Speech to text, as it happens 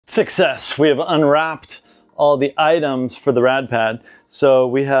Success! We have unwrapped all the items for the Rad Pad. So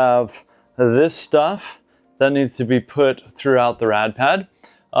we have this stuff that needs to be put throughout the Rad Pad.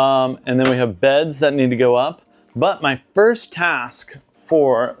 And then we have beds that need to go up. But my first task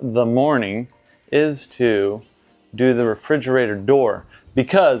for the morning is to do the refrigerator door.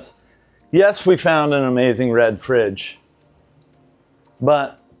 Because, yes, we found an amazing red fridge.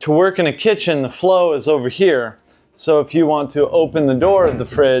 But to work in a kitchen, the flow is over here. So if you want to open the door of the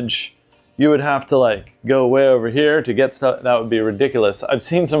fridge, you would have to like go way over here to get stuff. That would be ridiculous. I've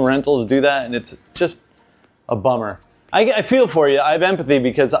seen some rentals do that and it's just a bummer. I feel for you. I have empathy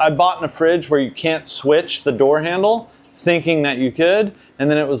because I bought in a fridge where you can't switch the door handle thinking that you could. And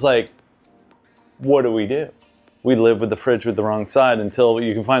then it was like, what do we do? We live with the fridge with the wrong side until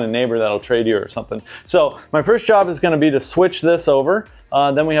you can find a neighbor that'll trade you or something. So my first job is going to be to switch this over.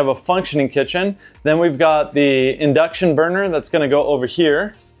 Then we have a functioning kitchen. Then we've got the induction burner that's going to go over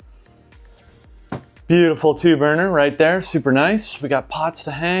here. Beautiful 2-burner right there, super nice. We got pots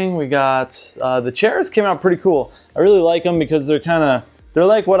to hang. We got the chairs came out pretty cool. I really like them because they're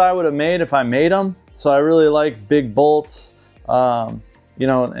like what I would have made if I made them. So I really like big bolts, you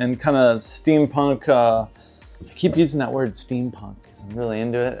know, and kind of steampunk. I keep using that word steampunk because I'm really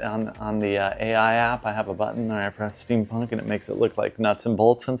into it. On the AI app, I have a button and I press steampunk and it makes it look like nuts and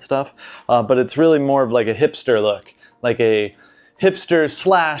bolts and stuff. But it's really more of like a hipster look, like a hipster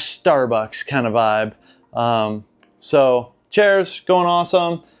slash Starbucks kind of vibe. So chairs going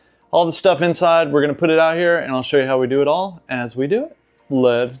awesome. All the stuff inside, we're gonna put it out here and I'll show you how we do it all as we do it.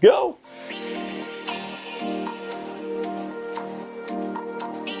 Let's go.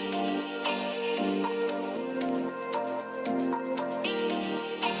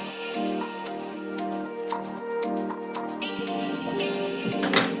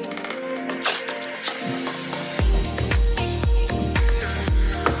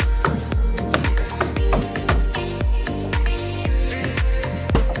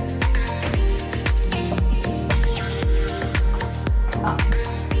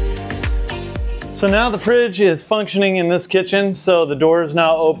 So now the fridge is functioning in this kitchen, so the doors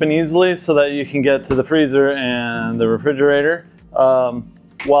now open easily so that you can get to the freezer and the refrigerator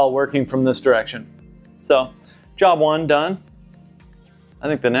while working from this direction. So job one done. I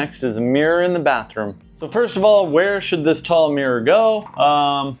think the next is a mirror in the bathroom. So first of all, where should this tall mirror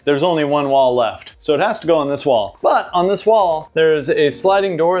go? There's only one wall left, so it has to go on this wall. But on this wall, there's a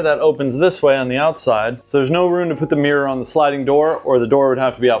sliding door that opens this way on the outside. So there's no room to put the mirror on the sliding door, or the door would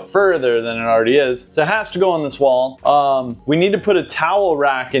have to be out further than it already is. So it has to go on this wall. We need to put a towel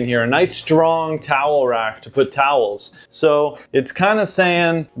rack in here, a nice strong towel rack to put towels. So it's kind of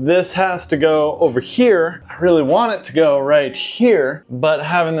saying this has to go over here. I really want it to go right here, but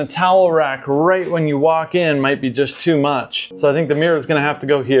having the towel rack right when you walk in might be just too much. So I think the mirror is gonna have to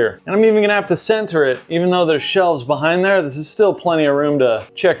go here. And I'm even gonna have to center it, even though there's shelves behind there. This is still plenty of room to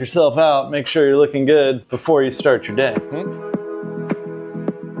check yourself out, make sure you're looking good before you start your day.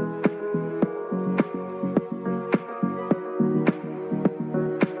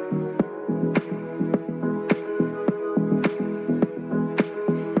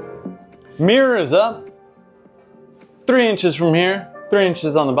 Mirror is up, 3 inches from here. 3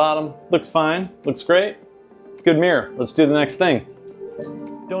 inches on the bottom. Looks fine, looks great. Good mirror. Let's do the next thing.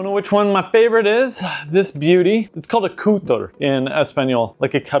 Don't know which one my favorite is. This beauty. It's called a cúter in Espanol,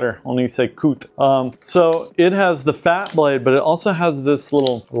 like a cutter, only you say cut. So it has the fat blade, but it also has this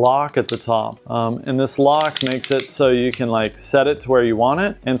little lock at the top. And this lock makes it so you can like set it to where you want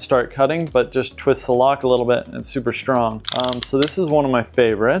it and start cutting, but just twist the lock a little bit and it's super strong. So this is one of my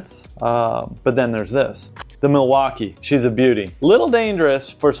favorites. But then there's this. The Milwaukee, she's a beauty. Little dangerous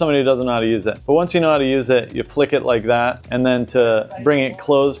for somebody who doesn't know how to use it. But once you know how to use it, you flick it like that. And then to bring it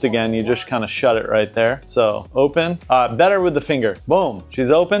closed again, you just kind of shut it right there. So open, better with the finger. Boom, she's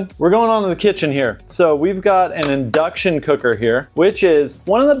open. We're going on to the kitchen here. So we've got an induction cooker here, which is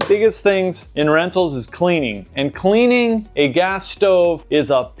one of the biggest things in rentals is cleaning. And cleaning a gas stove is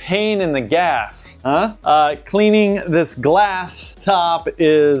a pain in the gas, huh? Cleaning this glass top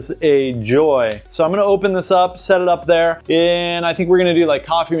is a joy. So I'm gonna open this up, set it up there, and I think we're gonna do like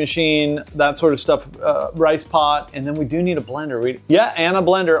coffee machine, that sort of stuff, rice pot, and then we do need a blender. Yeah, and a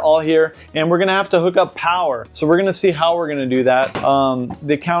blender all here, and we're gonna have to hook up power. So we're gonna see how we're gonna do that.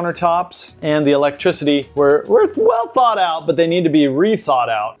 The countertops and the electricity were well thought out, but they need to be rethought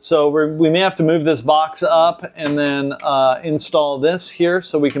out. So we may have to move this box up and then install this here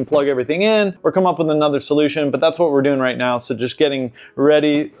so we can plug everything in or come up with another solution, but that's what we're doing right now. So just getting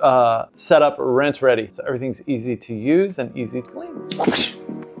ready, set up, rent ready. So everything's easy to use and easy to clean.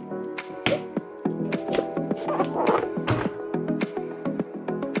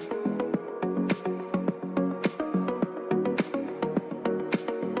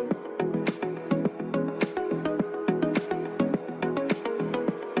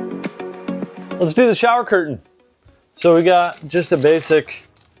 Let's do the shower curtain. So we got just a basic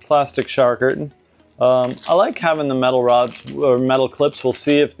plastic shower curtain. I like having the metal rods or metal clips. We'll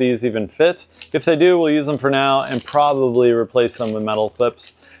see if these even fit. If they do, we'll use them for now and probably replace them with metal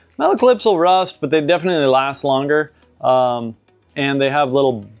clips. Metal clips will rust, but they definitely last longer. And they have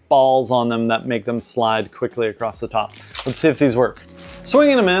little balls on them that make them slide quickly across the top. Let's see if these work.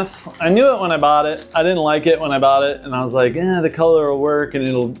 Swing and a miss. I knew it when I bought it. I didn't like it when I bought it, and I was like, the color will work and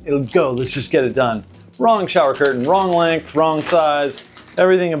it'll go. Let's just get it done. Wrong shower curtain, wrong length, wrong size.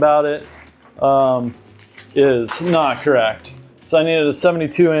 Everything about it is not correct. So I needed a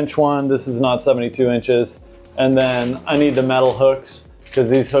 72-inch one. This is not 72 inches. And then I need the metal hooks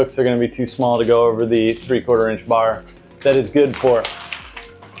because these hooks are going to be too small to go over the 3/4 inch bar. That is good for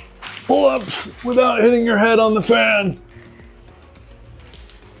pull-ups without hitting your head on the fan.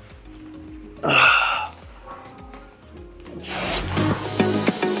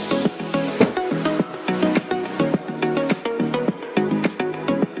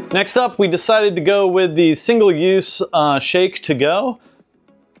 Next up, we decided to go with the single-use shake to go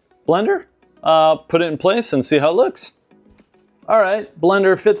blender. Put it in place and see how it looks. All right,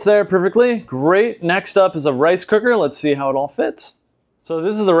 blender fits there perfectly. Great. Next up is a rice cooker. Let's see how it all fits. So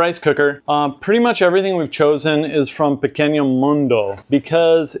this is the rice cooker. Pretty much everything we've chosen is from Pequeño Mundo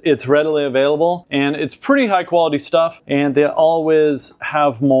because it's readily available and it's pretty high quality stuff, and they always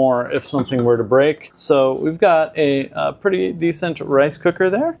have more if something were to break. So we've got a pretty decent rice cooker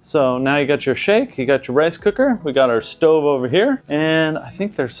there. So now you got your shake, you got your rice cooker, we got our stove over here, and I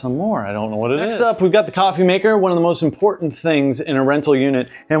think there's some more. I don't know what it is. Next up, we've got the coffee maker, one of the most important things in a rental unit.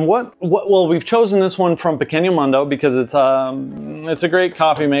 And well, we've chosen this one from Pequeño Mundo because it's a great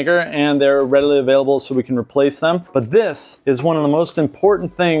coffee maker and they're readily available so we can replace them. But this is one of the most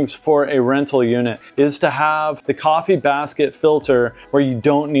important things for a rental unit, is to have the coffee basket filter where you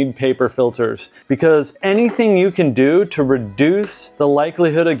don't need paper filters, because anything you can do to reduce the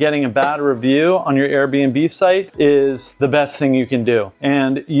likelihood of getting a bad review on your Airbnb site is the best thing you can do.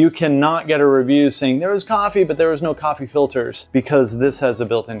 And you cannot get a review saying there was coffee but there was no coffee filters, because this has a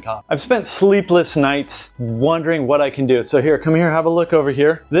built-in coffee. I've spent sleepless nights wondering what I can do. So here, come here, have a look over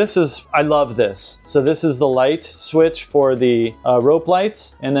here. This is, I love this. So this is the light switch for the rope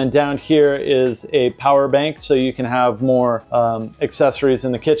lights. And then down here is a power bank so you can have more accessories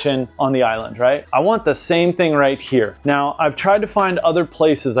in the kitchen on the island, right? I want the same thing right here. Now, I've tried to find other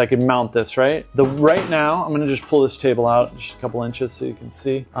places I could mount this, right? Right now, I'm gonna just pull this table out just a couple inches so you can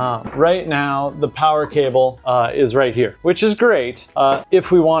see. Right now, the power cable is right here, which is great.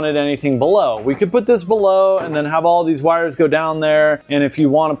 If we wanted anything below, we could put this below and then have all these wires go down there. And if you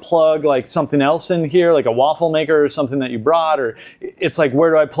want to plug like something else in here, like a waffle maker or something that you brought, or it's like,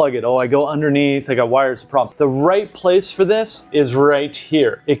 where do I plug it? Oh, I go underneath, I got wires, the problem. The right place for this is right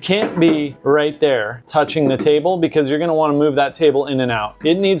here. It can't be right there touching the table because you're going to want to move that table in and out.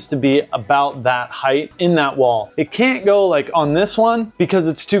 It needs to be about that height in that wall. It can't go like on this one because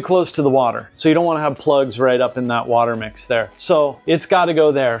it's too close to the water. So you don't want to have plugs right up in that water mix there. So it's got to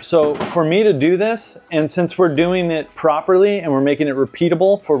go there. So for me to do this, and since we're doing it properly and we're making it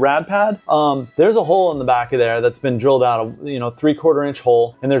repeatable for Rad Pad, there's a hole in the back of there that's been drilled out, a 3/4 inch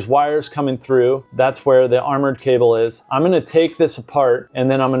hole, and there's wires coming through. That's where the armored cable is. I'm going to take this apart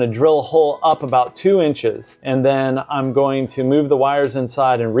and then I'm going to drill a hole up about 2 inches, and then I'm going to move the wires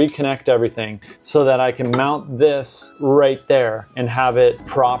inside and reconnect everything so that I can mount this right there and have it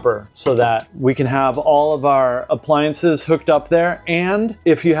proper so that we can have all of our appliances hooked up there. And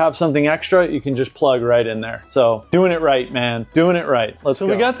if you have something extra, you can just plug right in there. So doing it right, man, doing it right. Let's go.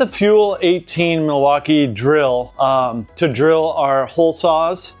 We got the Fuel 18 Milwaukee drill to drill our hole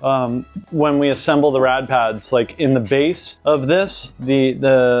saws when we assemble the Rad Pads. Like in the base of this,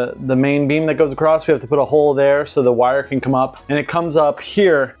 the main beam that goes across, we have to put a hole there so the wire can come up, and it comes up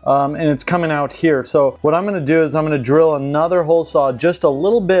here and it's coming out here. So what I'm going to do is I'm going to drill another hole saw just a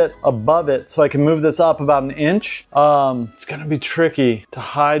little bit above it so I can move this up about 1 inch. It's going to be tricky to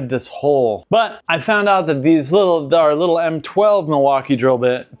hide this hole, but I found out that our little M12 Milwaukee drill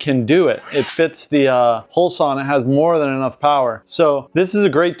bit can do it. It fits the hole saw and it has more than enough power. So this is a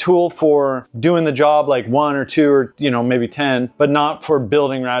great tool for doing the job like 1 or 2 or maybe 10, but not for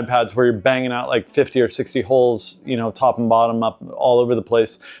building Rad Pads where you're banging out like 50 or 60 holes, top and bottom up all over the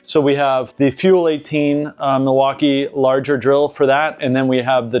place. So we have the Fuel 18 Milwaukee larger drill for that, and then we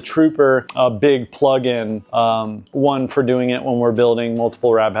have the Trooper big plug-in one for doing it when we're building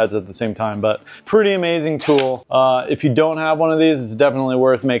multiple Rad Pads at the same time. But pretty amazing tool. If you don't have one of these, it's definitely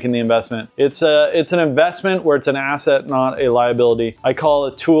worth making the investment. It's an investment where it's an asset, not a liability. I call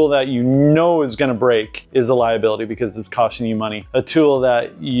it a tool that you know is gonna break is a liability because it's costing you money. A tool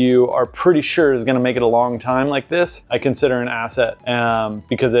that you are pretty sure is gonna make it a long time like this, I consider an asset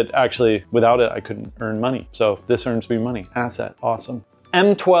because it actually, without it, I couldn't earn money. So this earns me money. Asset, awesome.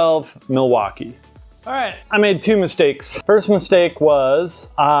 M12 Milwaukee. All right, I made two mistakes. First mistake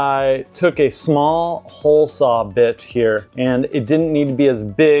was I took a small hole saw bit here and it didn't need to be as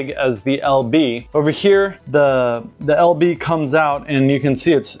big as the LB. Over here, the LB comes out and you can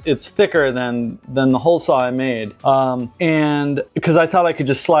see it's thicker than the hole saw I made. And because I thought I could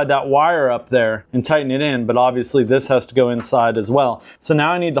just slide that wire up there and tighten it in, but obviously this has to go inside as well. So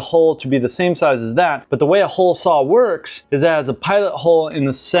now I need the hole to be the same size as that. But the way a hole saw works is it has a pilot hole in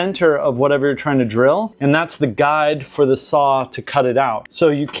the center of whatever you're trying to drill. And that's the guide for the saw to cut it out. So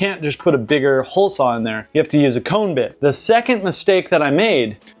you can't just put a bigger hole saw in there. You have to use a cone bit. The second mistake that I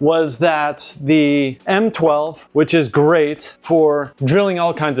made was that the M12, which is great for drilling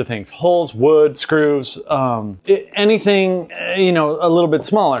all kinds of things, holes, wood, screws, anything, you know, a little bit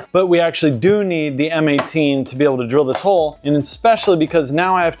smaller. But we actually do need the M18 to be able to drill this hole, and especially because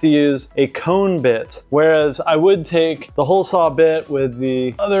now I have to use a cone bit, whereas I would take the hole saw bit with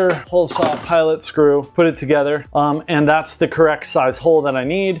the other hole saw pilot screw, put it together, and that's the correct size hole that I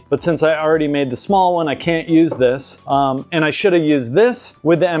need. But since I already made the small one, I can't use this. And I should have used this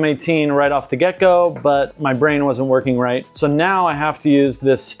with the M18 right off the get-go, but my brain wasn't working right. So now I have to use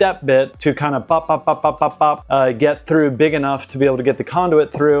this step bit to kind of get through big enough to be able to get the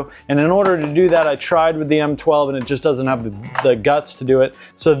conduit through. And in order to do that, I tried with the M12 and it just doesn't have the guts to do it.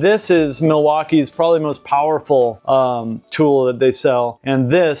 So this is Milwaukee's probably most powerful tool that they sell,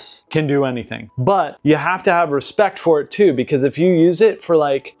 and this can do anything. But you have to have respect for it too, because if you use it for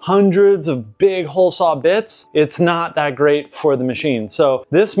like hundreds of big hole saw bits, it's not that great for the machine. So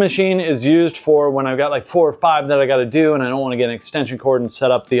this machine is used for when I've got like 4 or 5 that I got to do and I don't want to get an extension cord and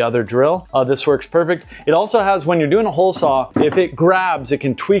set up the other drill. This works perfect. It also has, when you're doing a hole saw, if it grabs, it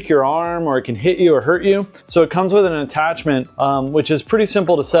can tweak your arm or it can hit you or hurt you. So it comes with an attachment, which is pretty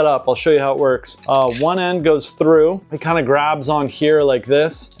simple to set up. I'll show you how it works. One end goes through, it kind of grabs on here like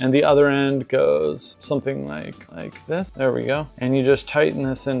this, and the other end goes something like this. There we go. And you just tighten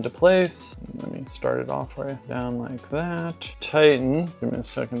this into place. Let me start it off for you. Down like that. Tighten. Give me a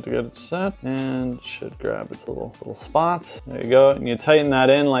second to get it set. And it should grab its little spots. There you go. And you tighten that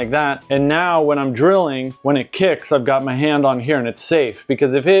in like that. And now when I'm drilling, when it kicks, I've got my hand on here and it's safe.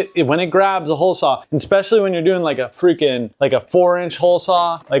 Because when it grabs a hole saw, especially when you're doing like a 4-inch hole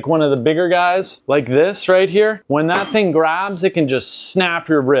saw, like one of the bigger guys, like this right here, when that thing grabs, it can just snap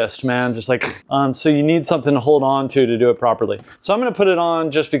your wrist, man. Just like, so you need something to hold on to do it properly. So I'm gonna put it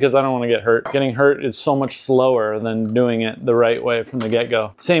on just because I don't wanna get hurt. Getting hurt is so much slower than doing it the right way from the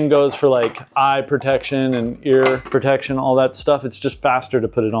get-go. Same goes for like eye protection and ear protection, all that stuff. It's just faster to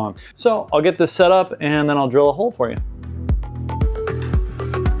put it on. So I'll get this set up and then I'll drill a hole for you.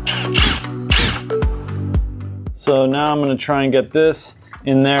 So now I'm gonna try and get this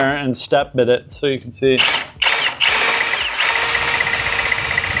in there and step bit it so you can see.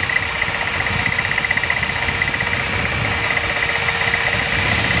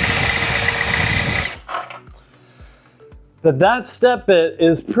 That step bit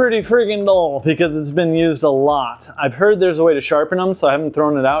is pretty friggin' dull because it's been used a lot. I've heard there's a way to sharpen them, so I haven't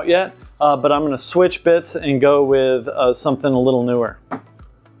thrown it out yet, but I'm gonna switch bits and go with something a little newer.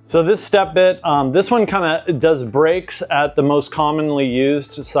 So this step bit, this one kind of does breaks at the most commonly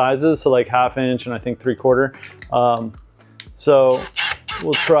used sizes, so like 1/2 inch and I think 3/4. So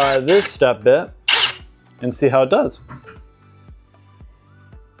we'll try this step bit and see how it does.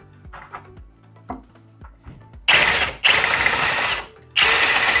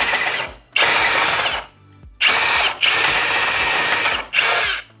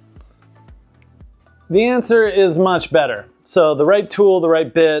 The answer is much better. So the right tool, the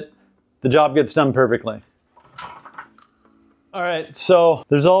right bit, the job gets done perfectly. All right, so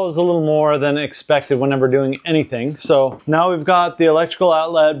there's always a little more than expected whenever doing anything. So now we've got the electrical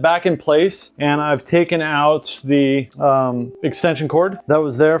outlet back in place and I've taken out the extension cord that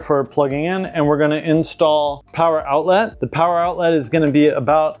was there for plugging in, and we're gonna install power outlet. The power outlet is gonna be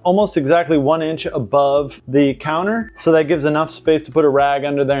about almost exactly 1 inch above the counter. So that gives enough space to put a rag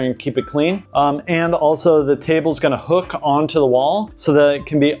under there and keep it clean. And also the table's gonna hook onto the wall so that it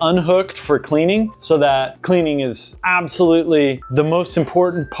can be unhooked for cleaning, so that cleaning is absolutely honestly the most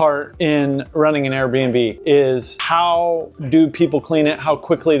important part in running an Airbnb is how do people clean it, how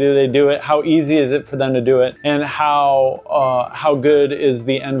quickly do they do it, how easy is it for them to do it, and how good is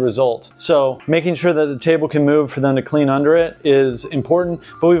the end result. So making sure that the table can move for them to clean under it is important,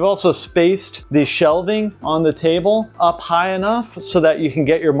 but we've also spaced the shelving on the table up high enough so that you can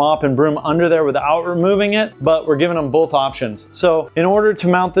get your mop and broom under there without removing it, but we're giving them both options. So in order to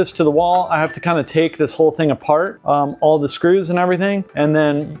mount this to the wall, I have to kind of take this whole thing apart, all the screws and everything, and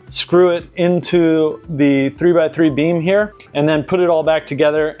then screw it into the 3x3 beam here, and then put it all back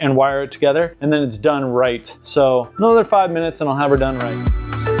together and wire it together, and then it's done right. So another 5 minutes and I'll have her done right.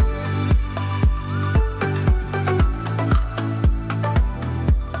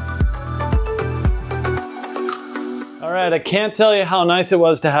 All right, I can't tell you how nice it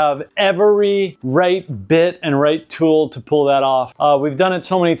was to have every right bit and right tool to pull that off. We've done it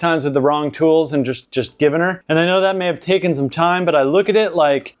so many times with the wrong tools and just given her. And I know that may have taken some time, but I look at it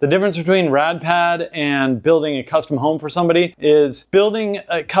like the difference between Rad Pad and building a custom home for somebody is building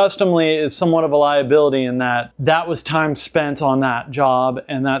customly is somewhat of a liability in that was time spent on that job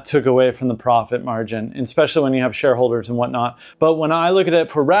and that took away from the profit margin, especially when you have shareholders and whatnot. But when I look at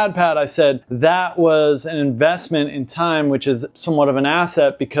it for Rad Pad, I said that was an investment in time, which is somewhat of an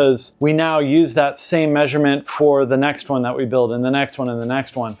asset because we now use that same measurement for the next one that we build and the next one and the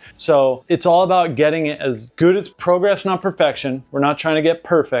next one. So it's all about getting it as good as progress, not perfection. We're not trying to get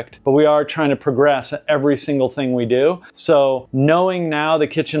perfect, but we are trying to progress at every single thing we do. So knowing now the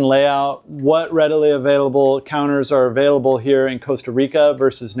kitchen layout, what readily available counters are available here in Costa Rica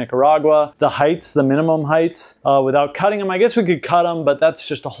versus Nicaragua, the heights, the minimum heights, without cutting them. I guess we could cut them, but that's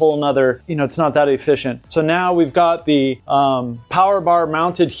just a whole nother, it's not that efficient. So now we've got the power bar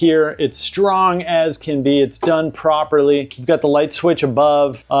mounted here. It's strong as can be. It's done properly. We've got the light switch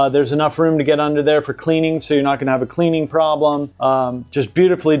above. There's enough room to get under there for cleaning, so you're not going to have a cleaning problem. Just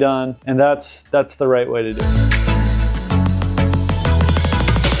beautifully done, and that's the right way to do it.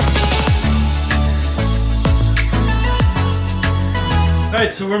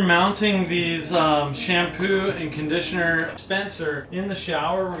 Alright, so we're mounting these shampoo and conditioner dispenser in the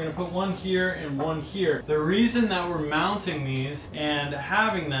shower. We're going to put one here and one here. The reason that we're mounting these and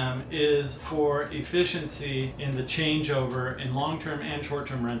having them is for efficiency in the changeover in long-term and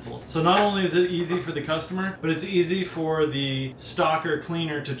short-term rental. So not only is it easy for the customer, but it's easy for the stocker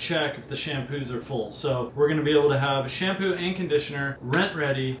cleaner to check if the shampoos are full. So we're going to be able to have shampoo and conditioner rent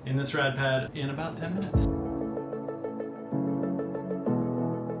ready in this Rad Pad in about 10 minutes.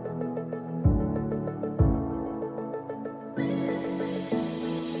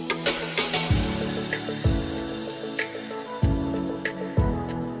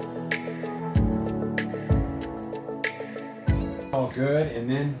 All good, and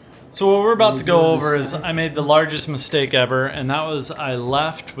then so what we're about to go over is I made the largest mistake ever, and that was I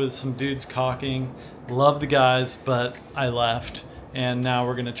left with some dudes caulking. Love the guys, but I left, and now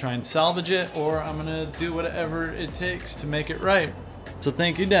we're gonna try and salvage it, or I'm gonna do whatever it takes to make it right. So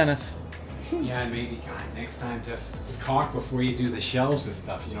thank you, Dennis. yeah, and maybe God, next time just caulk before you do the shelves and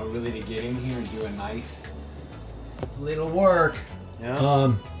stuff. Really to get in here and do a nice little work.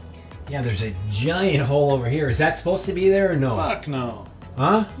 Yeah. Yeah, there's a giant hole over here. Is that supposed to be there or no? Fuck no.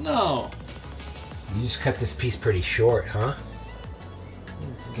 Huh? No. You just cut this piece pretty short, huh?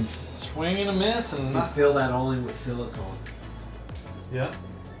 It's swing and a miss and not fill that all in with silicone. Yeah.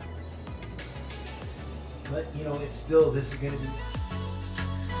 But it's still, this is gonna be.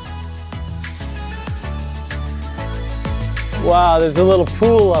 Wow, there's a little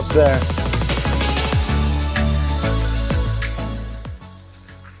pool up there.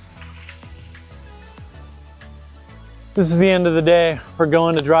 This is the end of the day. We're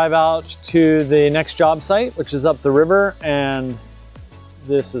going to drive out to the next job site, which is up the river, and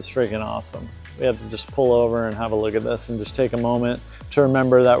this is freaking awesome. We have to just pull over and have a look at this and just take a moment to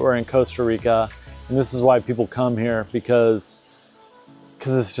remember that we're in Costa Rica. And this is why people come here, because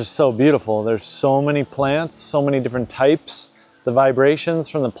it's just so beautiful. There's so many plants, so many different types. The vibrations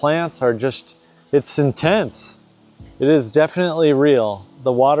from the plants are just, it's intense. It is definitely real.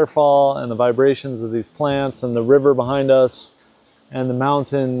 The waterfall and the vibrations of these plants and the river behind us and the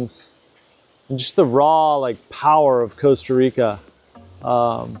mountains and just the raw power of Costa Rica.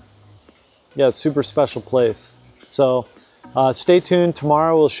 Yeah, super special place. So stay tuned.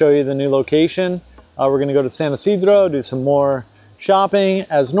 Tomorrow we'll show you the new location. We're gonna go to San Isidro, do some more shopping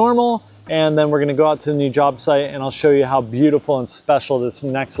as normal, and then we're gonna go out to the new job site and I'll show you how beautiful and special this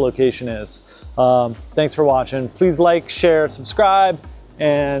next location is. Thanks for watching. Please like, share, subscribe,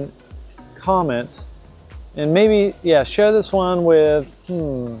 and comment. And maybe, yeah, share this one with,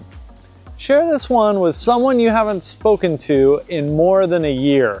 Share this one with someone you haven't spoken to in more than a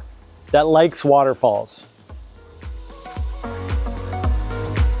year that likes waterfalls.